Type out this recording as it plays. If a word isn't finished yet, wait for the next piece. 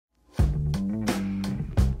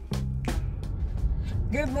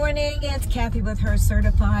Good morning, it's Cathy with Her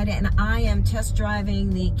Certified, and I am test driving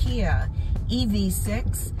the Kia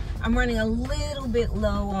EV6. I'm running a little bit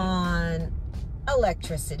low on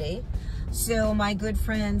electricity, so my good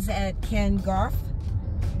friends at Garff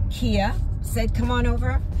Kia said come on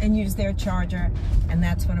over and use their charger, and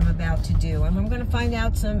that's what I'm about to do. And I'm going to find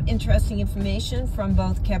out some interesting information from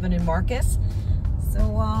both Kevin and Marcus,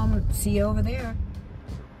 so see you over there.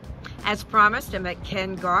 As promised, I'm at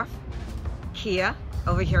Garff Kia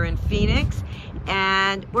over here in Phoenix,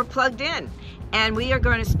 and we're plugged in, and we are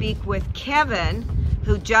going to speak with Kevin,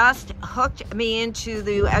 who just hooked me into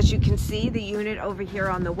the, as you can see, the unit over here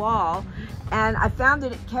on the wall. And I found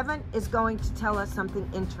that Kevin is going to tell us something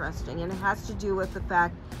interesting, and it has to do with the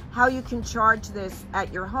fact how you can charge this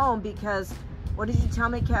at your home, because what did you tell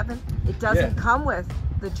me, Kevin? It doesn't come with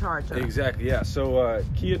the charger. Exactly, yeah. So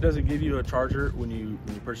Kia doesn't give you a charger when you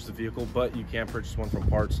purchase a vehicle, but you can purchase one from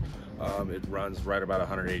parts. It runs right about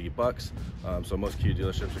 180 bucks. So most Kia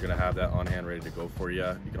dealerships are going to have that on hand ready to go for you.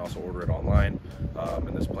 You can also order it online,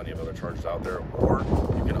 and there's plenty of other chargers out there. Or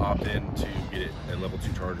you can opt in to get a level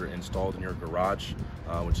 2 charger installed in your garage,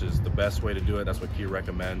 which is the best way to do it. That's what Kia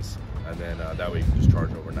recommends. And then that way you can just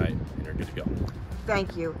charge overnight and you're good to go.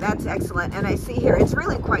 Thank you, that's excellent. And I see here, it's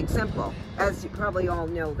really quite simple, as you probably all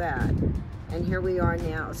know that. And here we are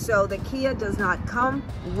now. So the Kia does not come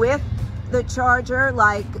with the charger.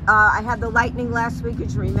 Like I had the Lightning last week,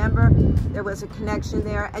 as you remember, there was a connection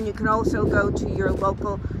there, and you can also go to your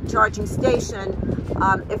local charging station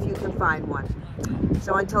if you can find one.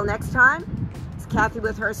 So until next time, it's Cathy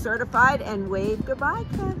with Her Certified, and wave goodbye,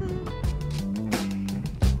 Kevin.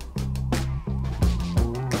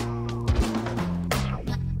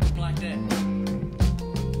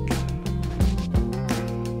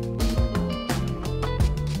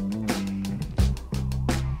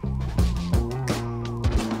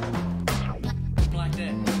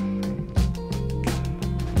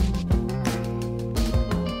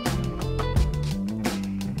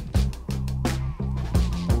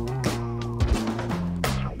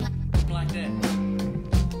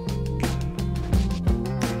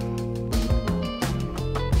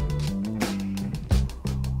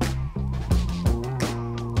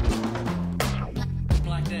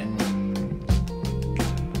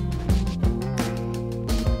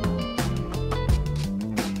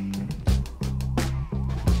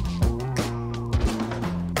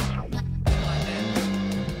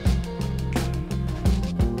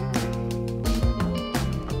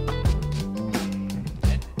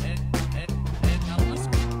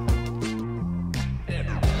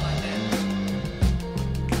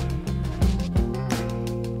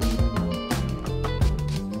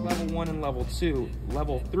 And level 2.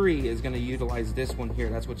 Level 3 is going to utilize this one here.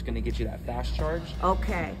 That's what's going to get you that fast charge.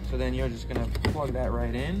 Okay. So then you're just going to plug that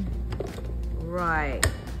right in. Right.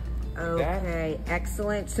 Okay,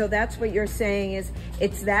 excellent. So that's what you're saying, is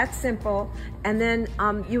it's that simple. And then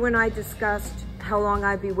you and I discussed how long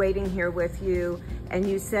I'd be waiting here with you, and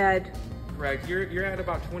you said... Correct. You're at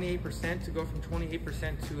about 28%. To go from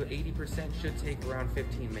 28% to 80% should take around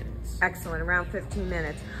 15 minutes. Excellent, around 15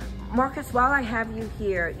 minutes. Marcus, while I have you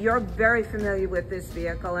here, you're very familiar with this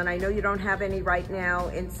vehicle, and I know you don't have any right now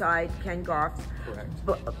inside Garff. Correct.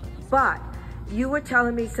 But you were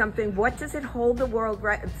telling me something. What does it hold the world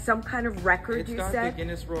some kind of record, you said? It's got the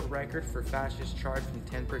Guinness World Record for fastest charge from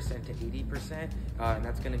 10% to 80%, and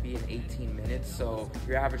that's going to be in 18 minutes. So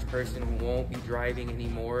your average person won't be driving any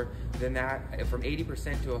more than that. From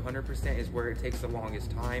 80% to 100% is where it takes the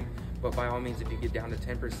longest time. But by all means, if you get down to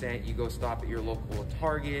 10%, you go stop at your local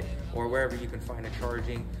Target or wherever you can find a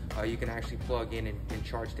charging. You can actually plug in and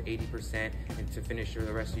charge to 80%, and to finish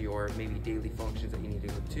the rest of your maybe daily functions that you need to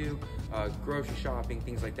go to, grocery shopping,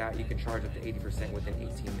 things like that, you can charge up to 80% within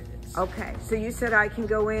 18 minutes. Okay, so you said I can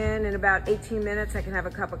go in about 18 minutes, I can have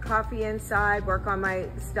a cup of coffee inside, work on my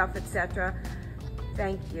stuff, etc.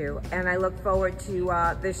 Thank you, and I look forward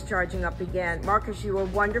to this charging up again. Marcus, you were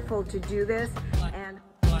wonderful to do this.